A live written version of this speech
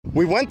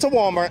We went to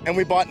Walmart and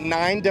we bought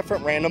 9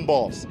 different random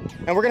balls.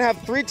 And we're gonna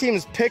have 3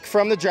 teams pick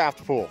from the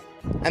draft pool.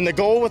 And the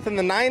goal within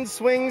the 9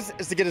 swings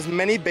is to get as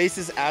many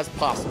bases as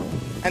possible.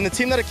 And the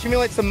team that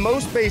accumulates the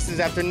most bases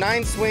after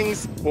 9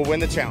 swings will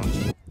win the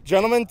challenge.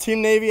 Gentlemen,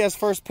 Team Navy has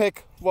first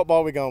pick. What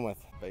ball are we going with?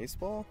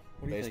 Baseball?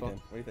 What are you thinking?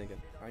 What are you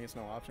thinking? I think it's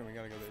no option. We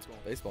gotta go baseball.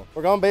 Baseball.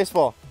 We're going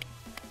baseball.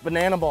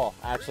 Banana ball,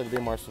 actually, to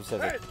be more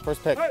specific.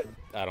 First pick.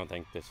 I don't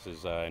think this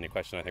is any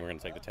question. I think we're going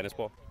to take the tennis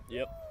ball.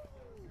 Yep.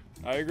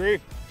 I agree.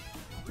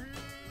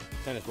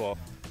 Tennis ball.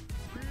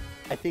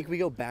 I think we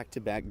go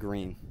back-to-back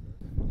green.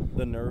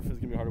 The Nerf is going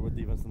to be harder with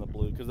defense than the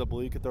blue, because the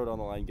blue could throw it on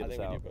the line and get us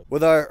out.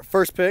 With our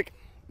first pick,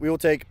 we will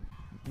take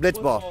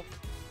Blitzball.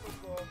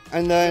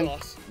 And then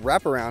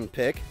wraparound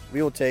pick,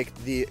 we will take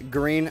the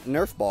green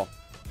Nerf ball.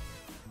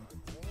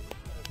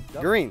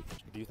 Green.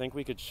 Do you think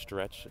we could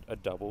stretch a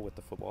double with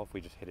the football if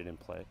we just hit it in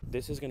play?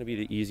 This is going to be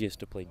the easiest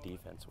to play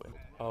defense with.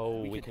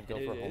 Oh, we could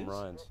go for home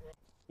runs.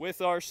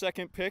 With our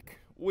second pick,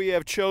 we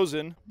have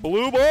chosen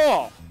blue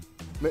ball.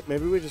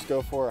 Maybe we just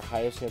go for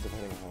highest chance of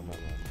hitting a home run.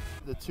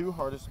 The 2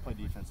 hardest to play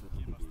defense with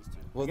these 2.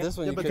 Well, this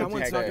one you couldn't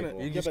keep it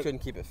fair. You just couldn't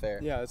keep it fair.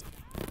 Yeah.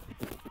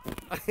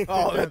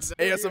 Oh, that's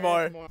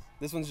ASMR.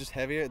 This one's just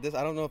heavier.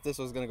 I don't know if this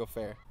was going to go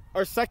fair.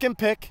 Our second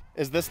pick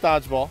is this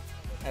dodgeball.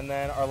 And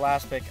then our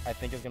last pick, I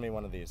think, is going to be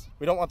one of these.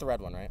 We don't want the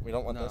red one, right? We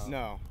don't want this?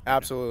 No,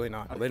 absolutely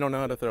not. They don't know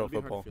how to throw a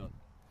football.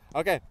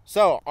 Okay,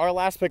 so our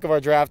last pick of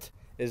our draft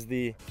is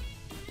the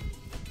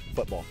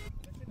football.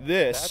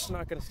 This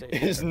not going to stay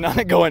is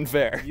not going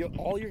fair.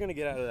 All you're going to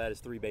get out of that is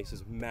 3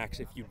 bases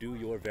max if you do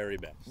your very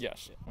best.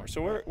 Yes.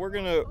 So we're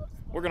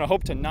gonna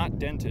hope to not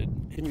dent it.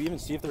 Can you even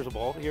see if there's a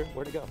ball here?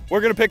 Where'd it go?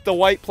 We're gonna pick the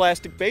white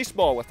plastic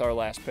baseball with our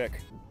last pick.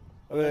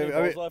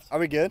 Are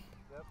we good?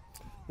 Yep.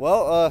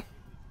 Well,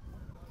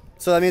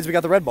 so that means we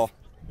got the red ball.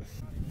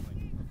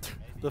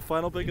 The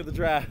final pick of the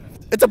draft.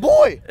 It's a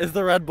boy! Is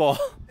the red ball.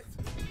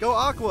 Go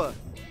Aqua!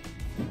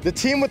 The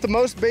team with the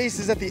most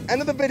bases at the end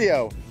of the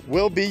video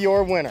will be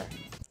your winner.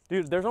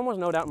 Dude, there's almost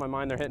no doubt in my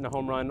mind they're hitting a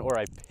home run or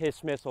a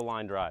piss missile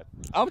line drive.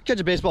 I'll catch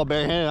a baseball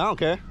barehanded, I don't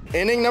care.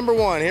 Inning number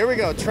 1, here we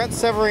go. Trent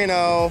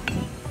Severino.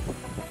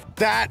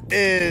 That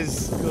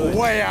is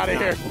way out of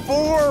here.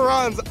 4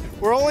 runs.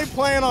 We're only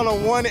playing on a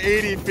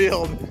 180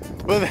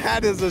 field, but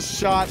that is a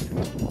shot.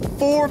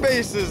 4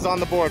 bases on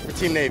the board for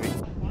Team Navy.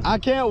 I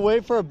can't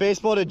wait for a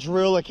baseball to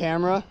drill a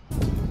camera.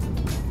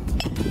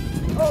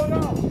 Oh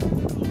no!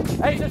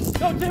 Hey, just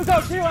go 2,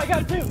 I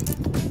got 2.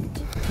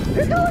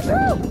 You're going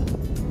through!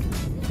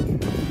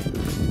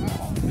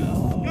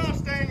 No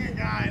stinging,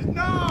 guys,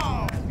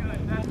 no!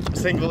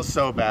 Single is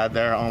so bad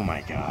there, oh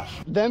my gosh.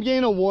 Them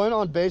getting a 1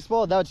 on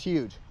baseball, that's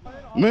huge.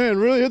 Man,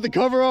 really hit the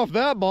cover off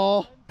that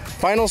ball.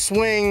 Final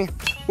swing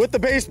with the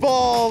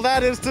baseball,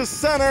 that is to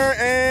center,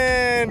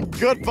 and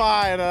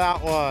goodbye to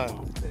that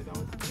one.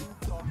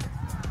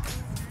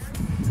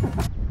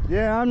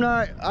 Yeah, I'm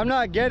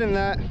not getting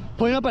that.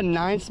 Putting up a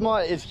 9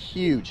 spot is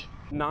huge.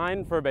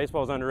 9 for a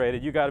baseball is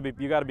underrated. You gotta be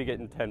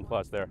getting 10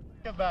 plus there.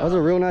 That was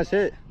a real nice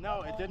hit.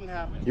 No, it didn't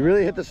happen. You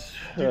really hit this.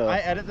 Dude, I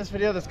edit this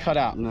video that's cut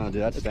out. No,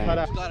 dude, that's cut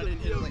out. I'm glad I didn't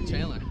hit it like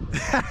Chandler.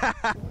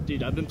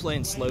 Dude, I've been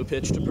playing slow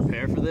pitch to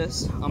prepare for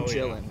this. I'm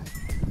chilling.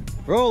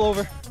 Yeah. Roll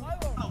over.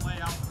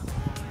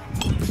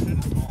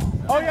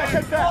 Oh yeah,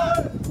 catch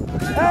that.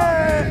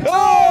 Hey!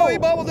 Oh, he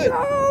bobbled it.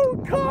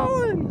 No,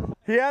 Kollin.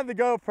 He had the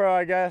GoPro,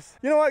 I guess.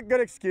 You know what?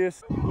 Good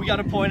excuse. We got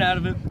a point out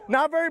of it.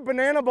 Not very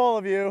banana ball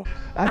of you.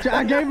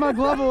 I gave my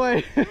glove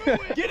away.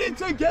 Get it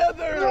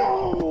together!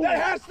 No! That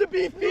has to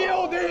be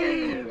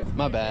fielding!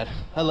 My bad.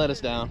 I let us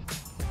down.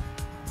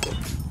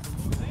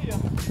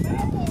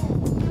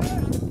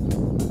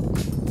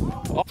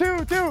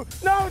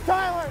 2-2. No,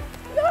 Tyler!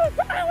 No,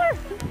 Tyler!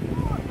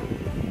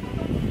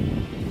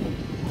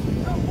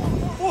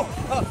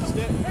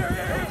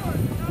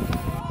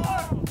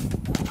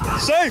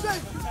 Safe!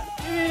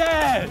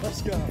 Yes!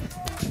 Let's go.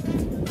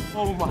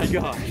 Oh my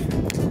gosh.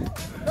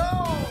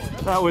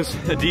 That was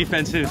a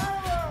defensive,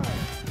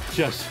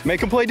 just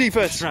make him play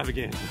defense.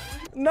 extravaganza.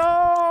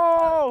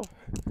 No!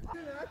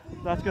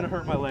 That's gonna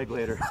hurt my leg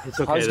later. It's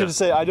okay. I was gonna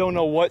say, I don't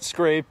know what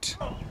scraped.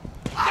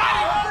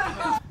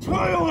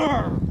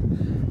 Tyler!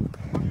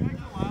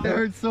 It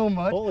hurt so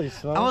much. Holy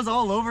smokes. I was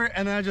all over it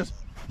and then I just...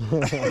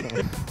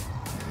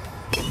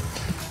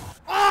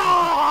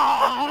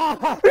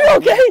 Are you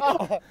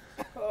okay?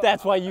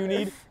 That's why you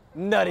need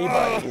Nutty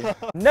Buddy.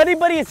 Nutty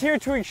Buddy is here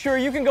to ensure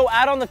you can go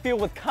out on the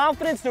field with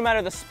confidence no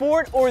matter the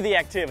sport or the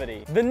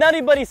activity. The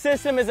Nutty Buddy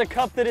system is a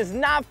cup that is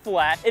not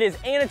flat. It is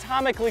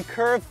anatomically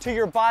curved to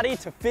your body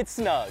to fit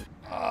snug.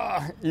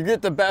 You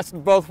get the best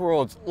of both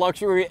worlds,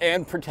 luxury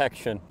and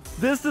protection.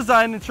 This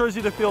design ensures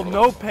you to feel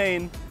no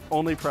pain,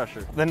 only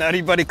pressure. The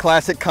Nutty Buddy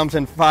Classic comes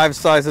in 5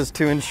 sizes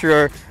to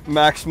ensure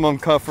maximum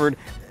comfort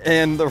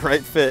and the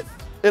right fit.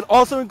 It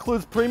also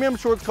includes premium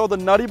shorts called the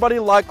Nutty Buddy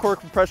Lock Core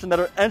Compression that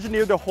are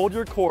engineered to hold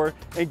your core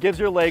and gives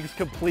your legs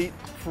complete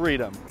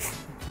freedom.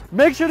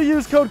 Make sure to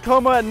use code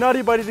COMO at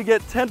NUTTY to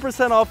get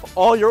 10% off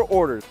all your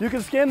orders. You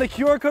can scan the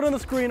QR code on the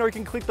screen or you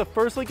can click the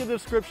first link in the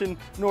description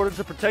in order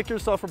to protect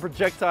yourself from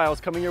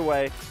projectiles coming your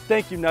way.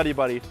 Thank you, Nutty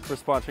Buddy, for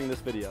sponsoring this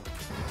video.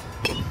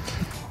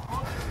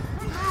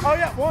 Oh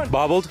yeah, one.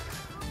 Bobbled.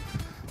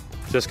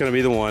 Just gonna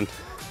be the one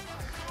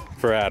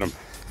for Adam.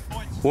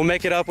 We'll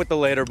make it up with the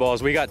later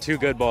balls. We got 2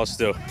 good balls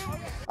still.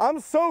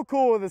 I'm so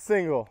cool with a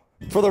single.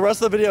 For the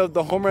rest of the video,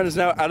 the home run is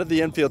now out of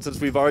the infield since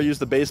we've already used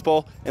the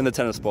baseball and the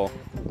tennis ball.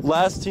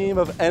 Last team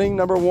of inning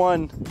number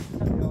 1.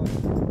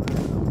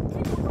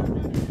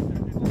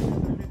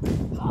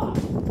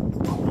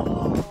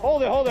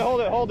 Hold it.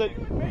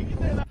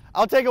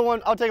 I'll take a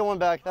one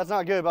back. That's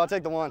not good, but I'll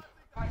take the one.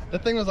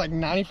 That thing was like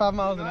 95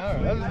 miles an hour.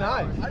 That was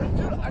nice.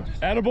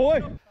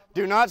 Attaboy.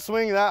 Do not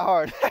swing that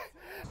hard.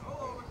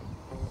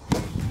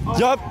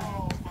 Yup.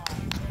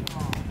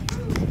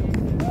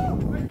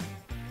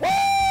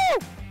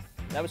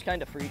 That was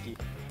kind of freaky.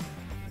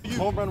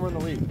 Home run, we're in the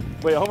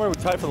lead. Wait, home run, we're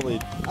tied for the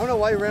lead. I don't know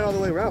why you ran all the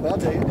way around, but I'll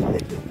take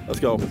it. Let's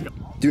go.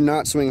 Do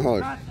not swing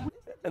hard.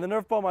 And the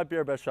Nerf ball might be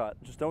our best shot.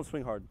 Just don't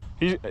swing hard.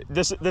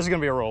 This is gonna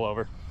be a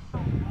rollover.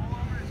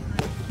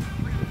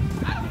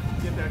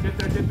 Get there.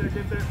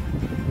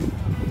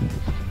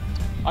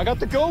 I got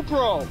the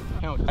GoPro.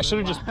 I should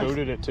have just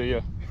booted it to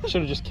you.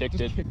 Should have just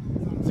kicked it.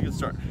 It's a good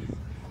start.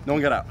 No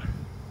one got out.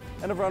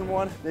 End of round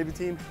 1. Navy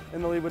team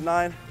in the lead with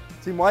 9.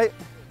 Team White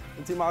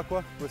and Team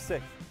Aqua with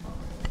 6.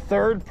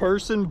 Third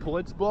person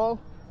blitzball.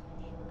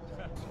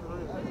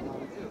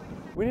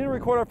 We need to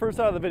record our first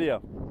out of the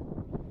video.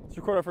 Let's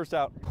record our first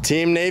out.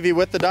 Team Navy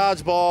with the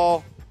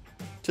dodgeball.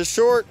 To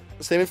short.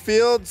 Sammy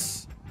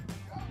Fields.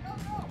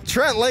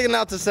 Trent legging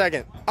out to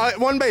second.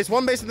 One base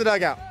in the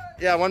dugout.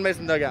 Yeah, one base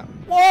in the dugout.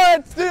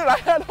 What? Dude, I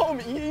had home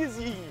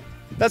easy.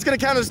 That's gonna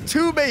count as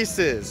 2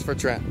 bases for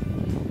Trent.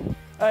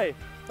 Hey,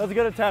 that was a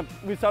good attempt.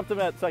 We stopped him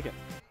at second.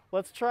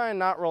 Let's try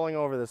not rolling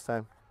over this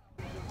time.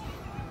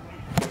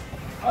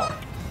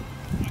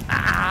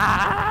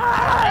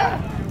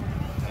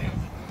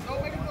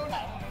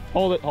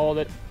 Hold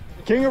it.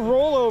 King of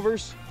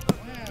rollovers.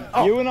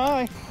 You and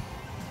I.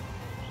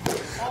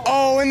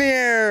 Oh, in the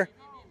air.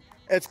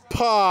 It's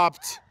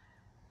popped.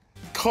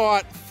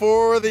 Caught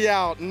for the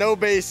out. No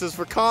bases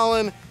for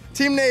Kollin.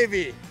 Team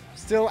Navy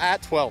still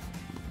at 12.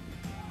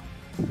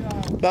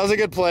 That was a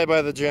good play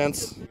by the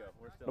gents.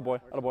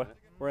 Attaboy.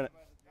 We're in it.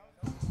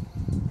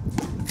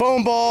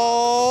 Foam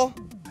ball.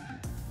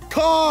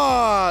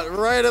 Caught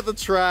right at the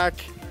track.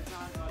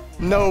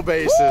 No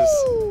bases.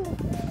 Woo!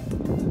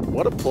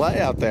 What a play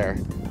out there.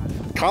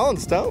 Kollin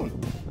Stone.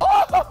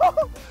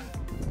 Oh!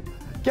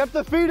 Kept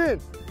the feet in.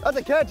 That's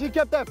a catch. He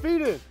kept that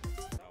feet in.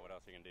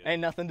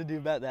 Ain't nothing to do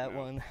about that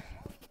one.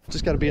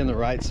 Just got to be in the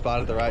right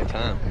spot at the right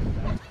time.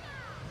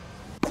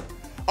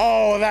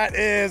 Oh, that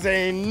is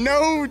a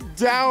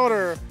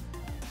no-doubter.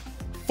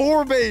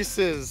 4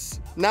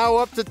 bases. Now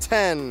up to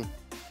 10.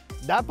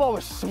 That ball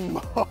was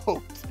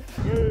smoked.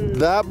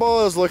 That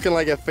ball is looking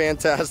like a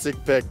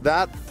fantastic pick.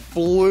 That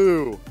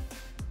flew.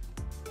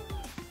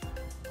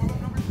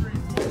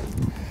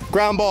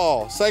 Ground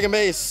ball, second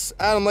base.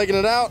 Adam legging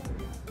it out.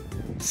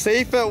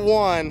 Safe at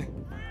 1.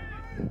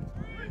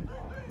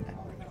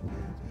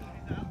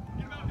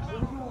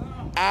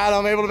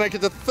 Adam able to make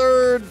it to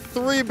third,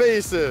 3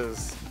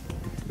 bases.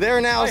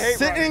 They're now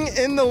sitting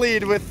in the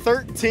lead with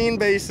 13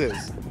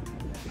 bases.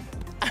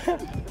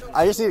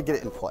 I just need to get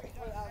it in play.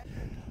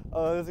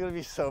 Oh, this is gonna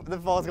be so, the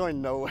ball's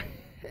going nowhere.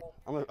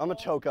 I'm gonna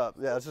choke up.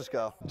 Yeah, let's just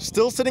go.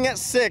 Still sitting at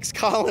 6,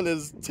 Kollin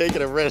is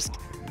taking a risk.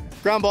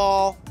 Ground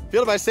ball,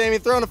 fielded by Sammy,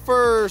 thrown to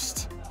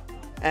first.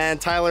 And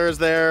Tyler is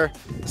there.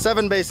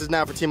 7 bases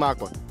now for Team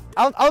Aqua.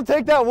 I'll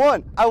take that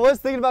one. I was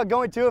thinking about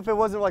going 2 if it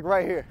wasn't like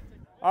right here.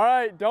 All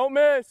right, don't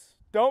miss.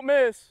 Don't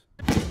miss.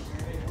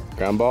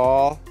 Ground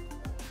ball.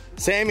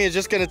 Sammy is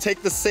just gonna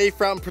take the safe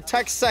route and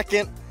protect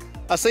second.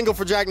 A single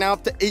for Jack, now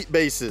up to 8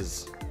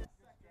 bases.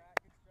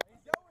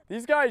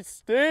 These guys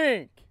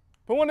stink.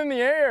 Put one in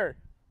the air.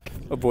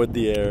 Avoid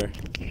the air.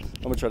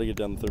 I'm gonna try to get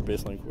down the third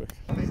baseline quick.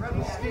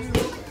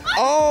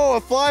 Oh,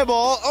 a fly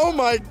ball. Oh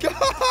my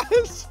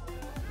gosh.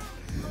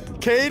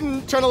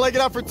 Caden trying to leg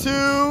it out for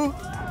 2.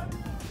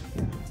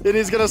 And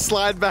he's gonna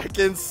slide back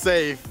in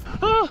safe.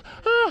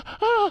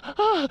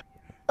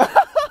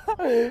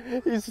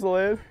 He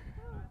slid.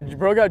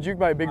 Bro got juked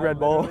by a big red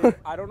ball.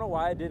 I don't know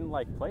why I didn't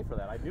play for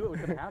that. I knew it was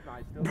gonna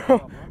happen.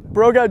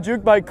 Bro got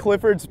juked by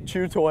Clifford's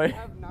chew toy.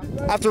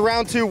 After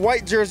round 2,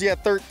 white jersey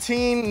at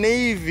 13,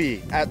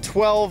 Navy at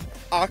 12,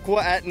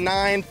 Aqua at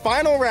 9.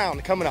 Final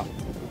round coming up.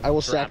 I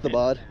will sack the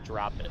bud.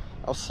 Drop it.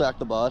 I'll sack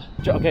the bud.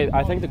 Okay,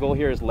 I think the goal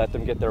here is let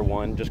them get their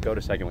 1, just go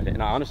to second with it.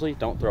 And honestly,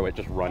 don't throw it,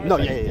 just run to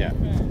second. Yeah.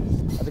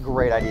 That's a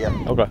great idea.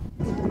 Okay.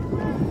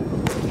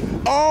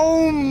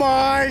 Oh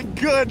my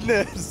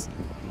goodness.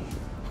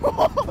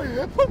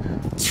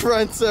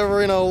 Trent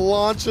Severino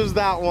launches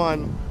that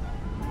one.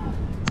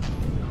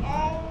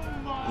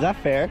 Is that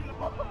fair?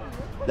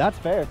 That's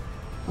fair.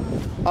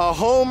 A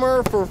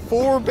homer for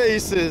 4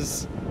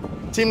 bases.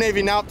 Team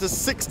Navy now up to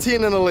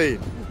 16 in the lead.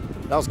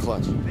 That was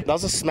clutch. That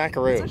was a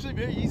smackaroo. It's actually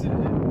very easy to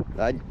do.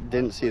 I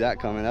didn't see that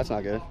coming. That's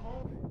not good.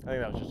 I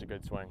think that was just a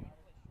good swing.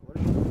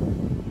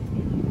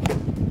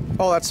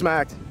 Oh, that's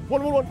smacked.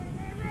 1-1-1.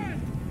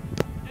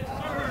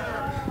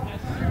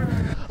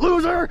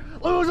 Loser!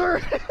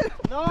 Loser!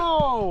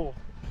 No!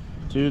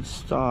 Dude,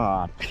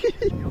 stop.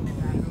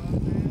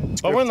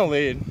 But we're in the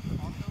lead.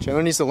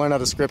 Chandler needs to learn how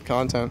to script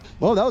content.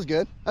 Well, that was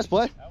good. Let's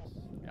play.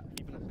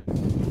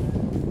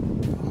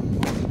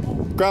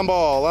 Ground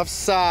ball, left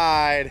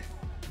side.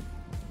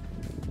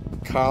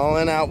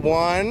 Kollin at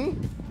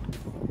 1.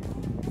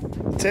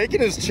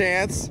 Taking his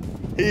chance.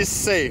 He's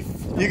safe.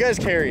 You guys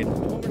carried.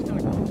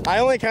 I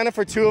only counted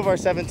for 2 of our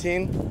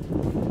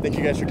 17. Think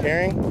you guys are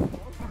carrying?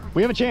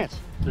 We have a chance.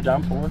 They're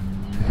down 4.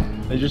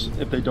 They just,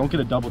 if they don't get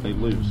a double, they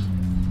lose.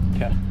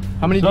 Okay.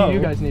 How many do you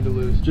guys need to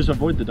lose? Just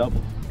avoid the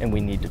double. And we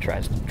need to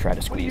try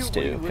to squeeze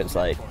too, because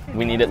like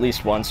we need at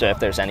least one. So if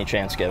there's any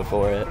chance, go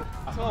for it.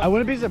 I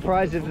wouldn't be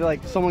surprised if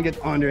like someone gets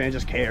under and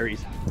just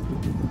carries.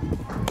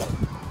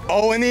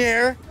 Oh, in the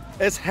air.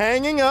 It's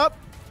hanging up.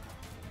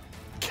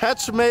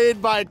 Catch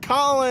made by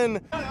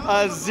Kollin.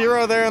 A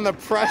 0 there, and the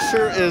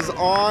pressure is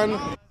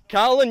on.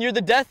 Kollin, you're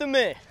the death of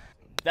me.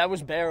 That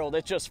was barreled.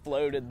 It just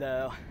floated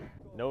though.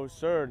 No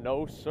sir,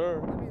 no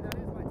sir.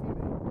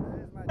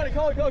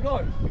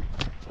 Kollin.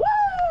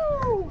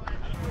 Woo!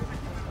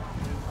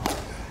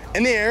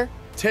 In the air,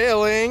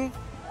 tailing,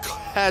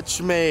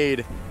 catch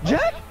made.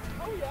 Jack?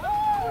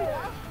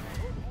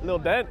 Little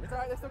dent.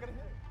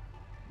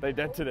 They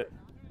dented it.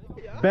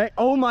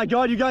 Oh my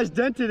God, you guys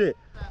dented it.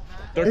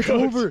 It's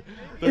over.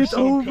 It's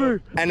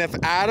over. And if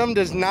Adam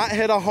does not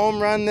hit a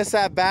home run this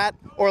at bat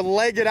or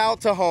leg it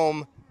out to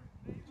home,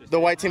 the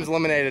white team's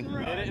eliminated.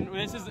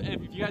 This is,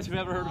 if you guys have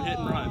ever heard of hit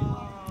and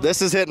run.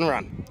 This is hit and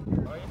run.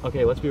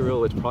 Okay, let's be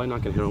real. It's probably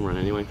not gonna hit home run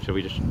anyway.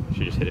 Should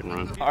just hit it and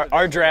run?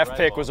 Our draft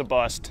pick was a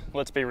bust.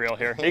 Let's be real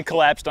here. He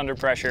collapsed under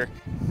pressure.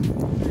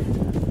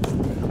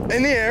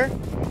 In the air,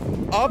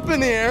 up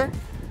in the air,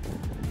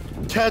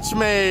 catch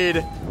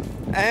made.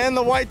 And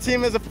the white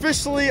team is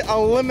officially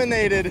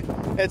eliminated.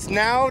 It's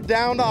now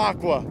down to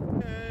Aqua.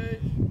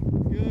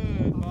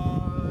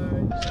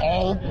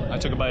 I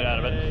took a bite out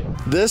of it.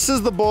 This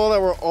is the ball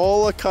that we're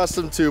all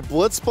accustomed to.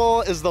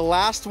 Blitzball is the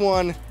last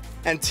one,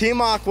 and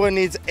Team Aqua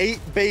needs 8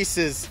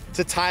 bases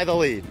to tie the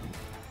lead.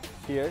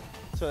 Here,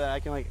 so that I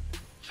can like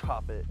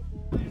chop it.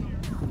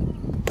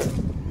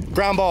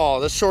 Ground ball,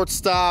 the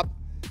shortstop,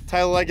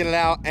 Tyler legging it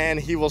out, and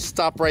he will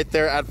stop right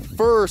there at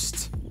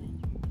first.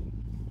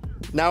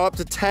 Now up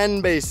to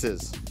 10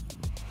 bases.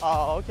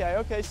 Oh,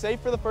 okay, safe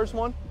for the first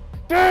one.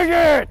 Dang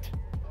it!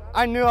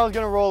 I knew I was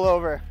gonna roll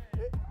over.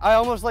 I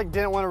almost like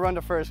didn't want to run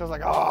to first. I was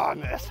like, oh, I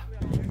missed.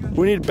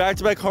 We need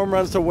back-to-back home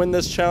runs to win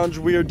this challenge.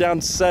 We are down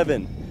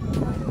 7.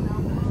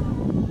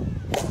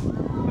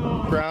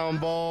 Ground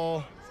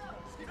ball.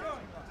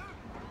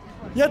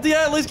 You have to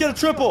at least get a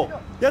triple.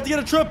 You have to get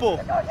a triple.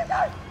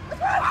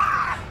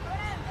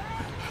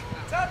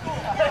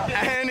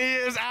 And he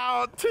is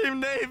out. Team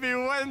Navy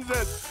wins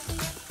it.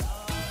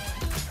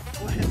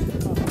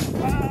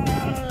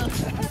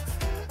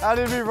 How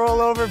did we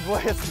roll over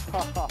Blitz?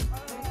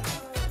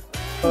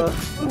 How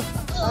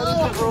did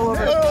we roll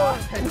over?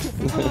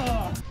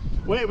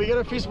 Wait, we got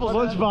our Feastable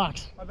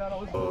lunchbox.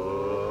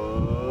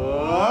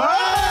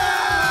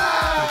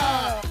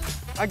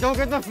 I don't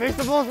get the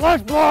Feastable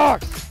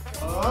lunchbox.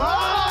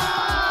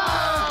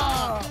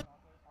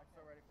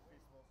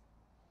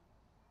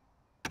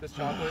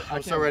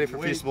 I'm so ready for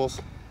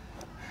Feastables.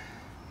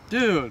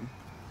 Dude.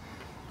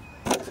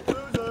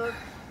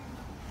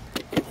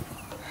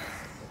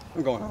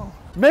 I'm going home.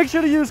 Make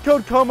sure to use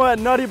code COMO at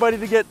NUTTY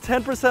to get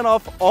 10%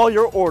 off all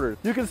your orders.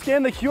 You can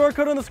scan the QR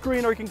code on the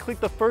screen, or you can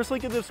click the first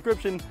link in the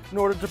description in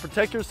order to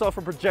protect yourself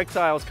from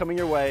projectiles coming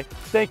your way.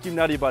 Thank you,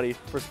 NUTTY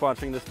for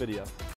sponsoring this video.